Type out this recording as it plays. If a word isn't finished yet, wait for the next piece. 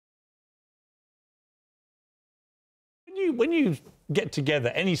you get together,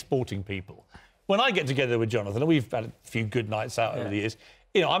 any sporting people, when I get together with Jonathan, and we've had a few good nights out over the years,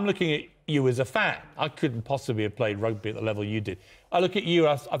 you know, I'm looking at you as a fan. I couldn't possibly have played rugby at the level you did. I look at you,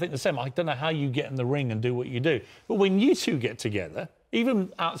 I think the same. I don't know how you get in the ring and do what you do. But when you two get together,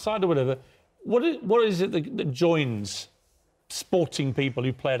 even outside or whatever, what is it that joins sporting people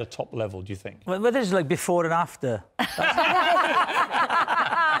who play at a top level, do you think? Well, this is like before and after.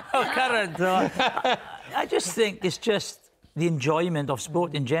 Current. I just think it's just the enjoyment of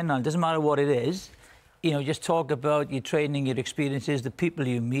sport in general. It doesn't matter what it is. You know, just talk about your training, your experiences, the people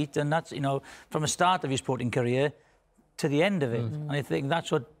you meet, and that's, you know, from the start of your sporting career to the end of it. And I think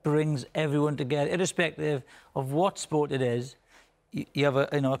that's what brings everyone together, irrespective of what sport it is. You have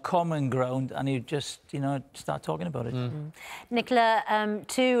a common ground, and you just, start talking about it. Nicola,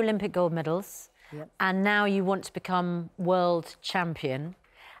 2 Olympic gold medals, and now you want to become world champion.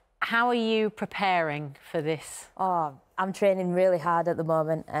 How are you preparing for this? Oh, I'm training really hard at the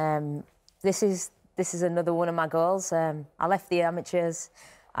moment. This is another one of my goals. I left the amateurs.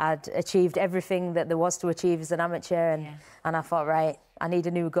 I'd achieved everything that there was to achieve as an amateur, and I thought, right, I need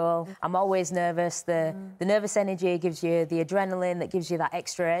a new goal. I'm always nervous. The nervous energy gives you the adrenaline that gives you that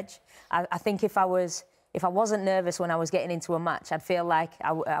extra edge. I think if I wasn't nervous when I was getting into a match, I'd feel like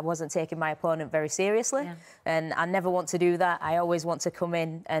I wasn't taking my opponent very seriously. And I never want to do that. I always want to come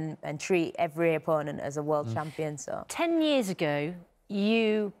in and treat every opponent as a world champion. So 10 years ago,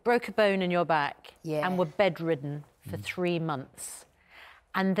 you broke a bone in your back and were bedridden for 3 months.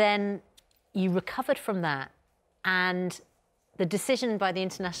 And then you recovered from that, and the decision by the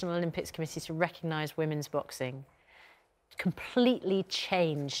International Olympics Committee to recognise women's boxing completely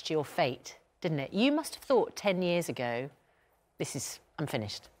changed your fate, didn't it? You must have thought 10 years ago, I'm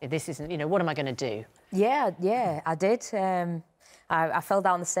finished. This isn't, what am I going to do? Yeah, I did. I fell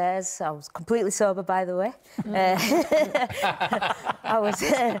down the stairs. I was completely sober, by the way. I was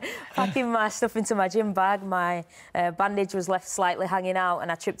packing my stuff into my gym bag. My bandage was left slightly hanging out,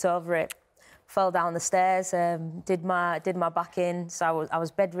 and I tripped over it. Fell down the stairs, did my back in, so I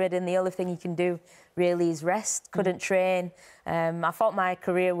was bedridden. The only thing you can do really is rest. Couldn't train. I thought my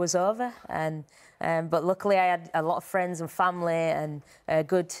career was over, but luckily I had a lot of friends and family and a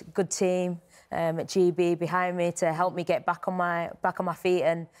good team at GB behind me to help me get back on my feet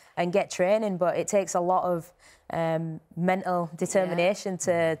and get training. But it takes a lot of mental determination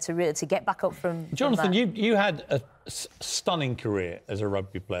to get back up from. Jonathan, you had a stunning career as a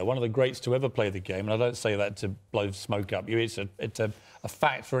rugby player, one of the greats to ever play the game, and I don't say that to blow smoke up you. It's a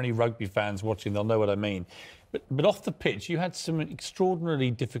fact for any rugby fans watching; they'll know what I mean. But off the pitch, you had some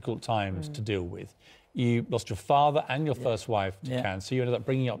extraordinarily difficult times to deal with. You lost your father and your first wife to cancer. You ended up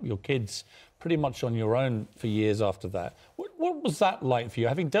bringing up your kids pretty much on your own for years after that. What was that like for you,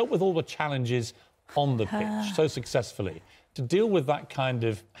 having dealt with all the challenges on the pitch so successfely, to deal with that kind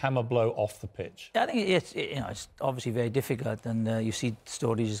of hammer blow off the pitch? I think it's obviously very difficult, and you see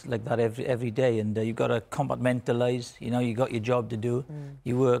stories like that every day, and you've got to compartmentalise. You got your job to do.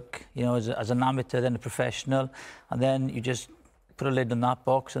 You work, as an amateur, then a professional, and then you just put a lid on that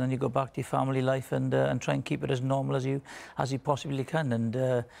box, and then you go back to your family life and try and keep it as normal as you possibly can. And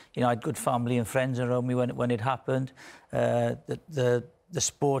I had good family and friends around me when it happened. The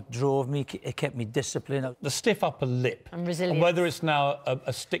sport drove me, it kept me disciplined. The stiff upper lip. And resilience. And whether it's now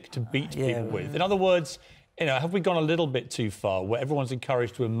a stick to beat people with. In other words, have we gone a little bit too far, where everyone's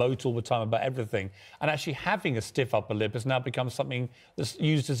encouraged to emote all the time about everything, and actually having a stiff upper lip has now become something that's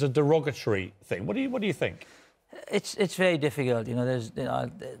used as a derogatory thing? What do you think? It's very difficult. There's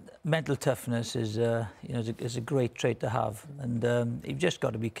mental toughness is is a great trait to have, and you've just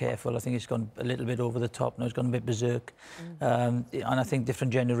got to be careful. I think it's gone a little bit over the top now. It's gone a bit berserk, and I think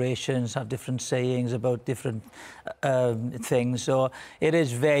different generations have different sayings about different things. So it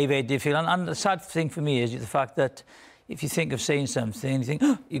is very, very difficult. And the sad thing for me is the fact that if you think of saying something, you think,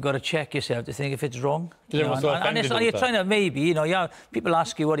 you've got to check yourself to think if it's wrong. And you're trying to maybe, people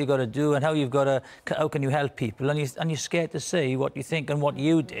ask you what you've got to do and how can you help people, and you're scared to say what you think and what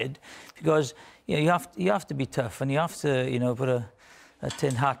you did, because you have to be tough, and you have to put a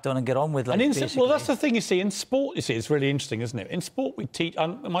tin hat on and get on with life. Well, that's the thing, you see, in sport, it's really interesting, isn't it? In sport, we teach.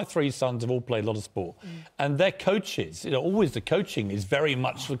 My 3 sons have all played a lot of sport, and their coaches, always the coaching is very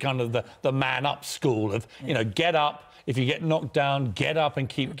much the kind of the man up school of, get up. If you get knocked down, get up and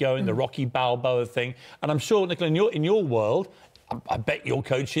keep going, the Rocky Balboa thing. And I'm sure, Nicola, in your world, I bet your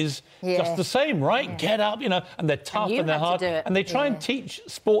coaches just the same, right? Get up, and they're tough and they're hard. And they try and teach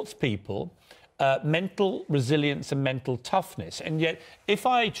sports people mental resilience and mental toughness. And yet, if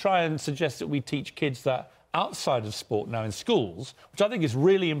I try and suggest that we teach kids that outside of sport now in schools, which I think is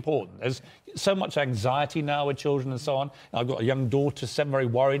really important. There's so much anxiety now with children and so on. I've got a young daughter, 7, very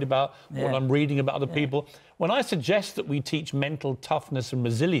worried about what I'm reading about other people. When I suggest that we teach mental toughness and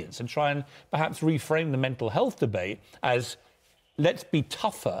resilience and try and perhaps reframe the mental health debate as let's be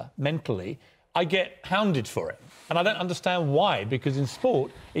tougher mentally, I get hounded for it. And I don't understand why, because in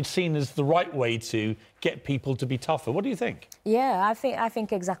sport, it's seen as the right way to get people to be tougher. What do you think? Yeah, I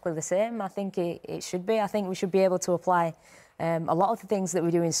think exactly the same. I think it should be. I think we should be able to apply a lot of the things that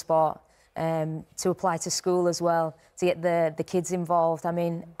we do in sport to apply to school as well, to get the kids involved. I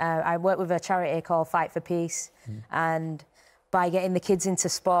mean, I work with a charity called Fight for Peace, and by getting the kids into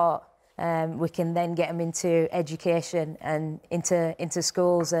sport, we can then get them into education and into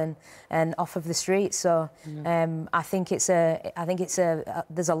schools and off of the streets. So I think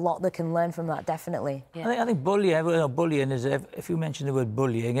there's a lot that can learn from that, definitely. Yeah. I think bullying is, if you mention the word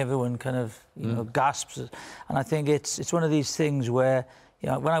bullying, everyone kind of gasps. And I think it's one of these things where,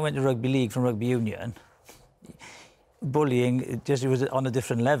 when I went to rugby league from rugby union, bullying it was on a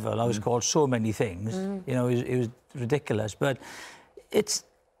different level. I was called so many things. It was ridiculous. But it's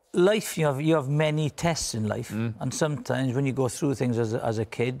life. You have many tests in life, and sometimes when you go through things as a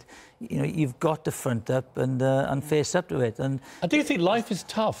kid, you've got to front up and face up to it. And I do think life is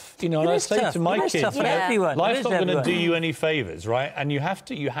tough. And I say to my kids, tough for everyone. Life's not going to do you any favours, right? And you have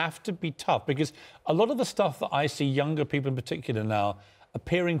to be tough, because a lot of the stuff that I see younger people in particular now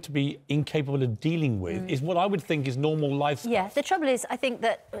appearing to be incapable of dealing with is what I would think is normal life stuff. Yeah, the trouble is, I think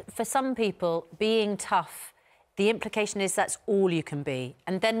that for some people, being tough, the implication is that's all you can be.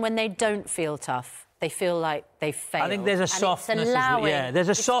 And then when they don't feel tough, they feel like they've failed. I think there's a softness as well. Yeah, there's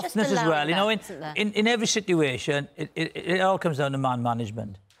a softness as well. In every situation, it all comes down to man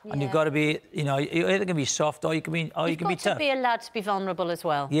management. Yeah. And you've got to be, you're either going to be soft or you can be tough. You've got to be allowed to be vulnerable as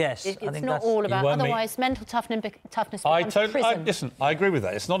well. Yes. It's not all about, otherwise mental toughness becomes prison. Listen, I agree with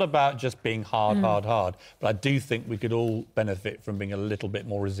that. It's not about just being hard, but I do think we could all benefit from being a little bit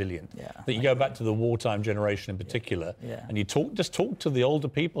more resilient. Yeah, that you go back to the wartime generation in particular, and you just talk to the older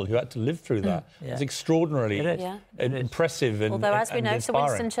people who had to live through that. It's extraordinarily impressive and although, as we know, inspiring.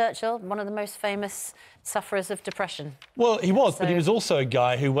 Sir Winston Churchill, one of the most famous sufferers of depression. Well, he was, but he was also a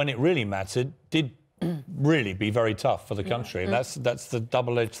guy who, when it really mattered, did really be very tough for the country. And that's the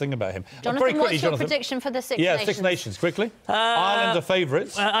double-edged thing about him. Jonathan, what's your prediction for the Six Nations? Yeah, Six Nations, quickly. Ireland are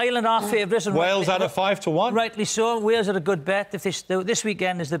favourites. Ireland are favourites. Wales out of 5-1. Rightly so. Wales are a good bet. If this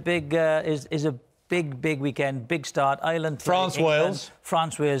weekend is the big is a big weekend, big start. Ireland, France, Wales.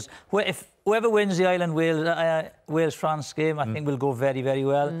 France, Wales. If whoever wins the Ireland Wales France game, I think will go very, very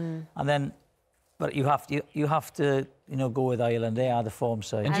well. And then, but you have to go with Ireland. They are the form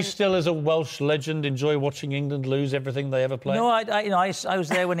side. And you still, as a Welsh legend, enjoy watching England lose everything they ever play? No, I was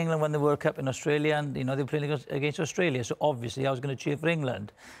there when England won the World Cup in Australia, and they were playing against Australia. So obviously I was going to cheer for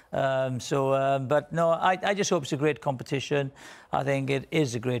England. But no, I just hope it's a great competition. I think it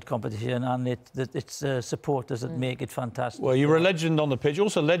is a great competition, and it's supporters that make it fantastic. Well, you're a legend on the pitch,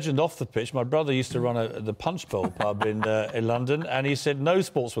 also a legend off the pitch. My brother used to run the Punch Bowl pub in London, and he said no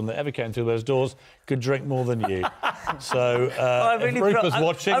sportsman that ever came through those doors could drink more than you. So if Rupert's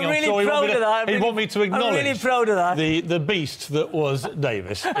watching, I'm sure he'd want me to acknowledge I'm really proud of that. The beast that was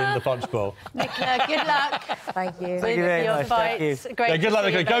Davis in the Punch Bowl. Nicola, good luck. Thank you. Thank you very much. Thank you. Great. Yeah, good luck,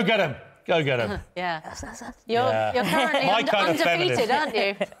 Nicola. Go get him. Go get him. Yeah. You're currently undefeated, aren't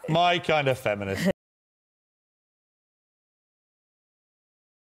you? My kind of feminist.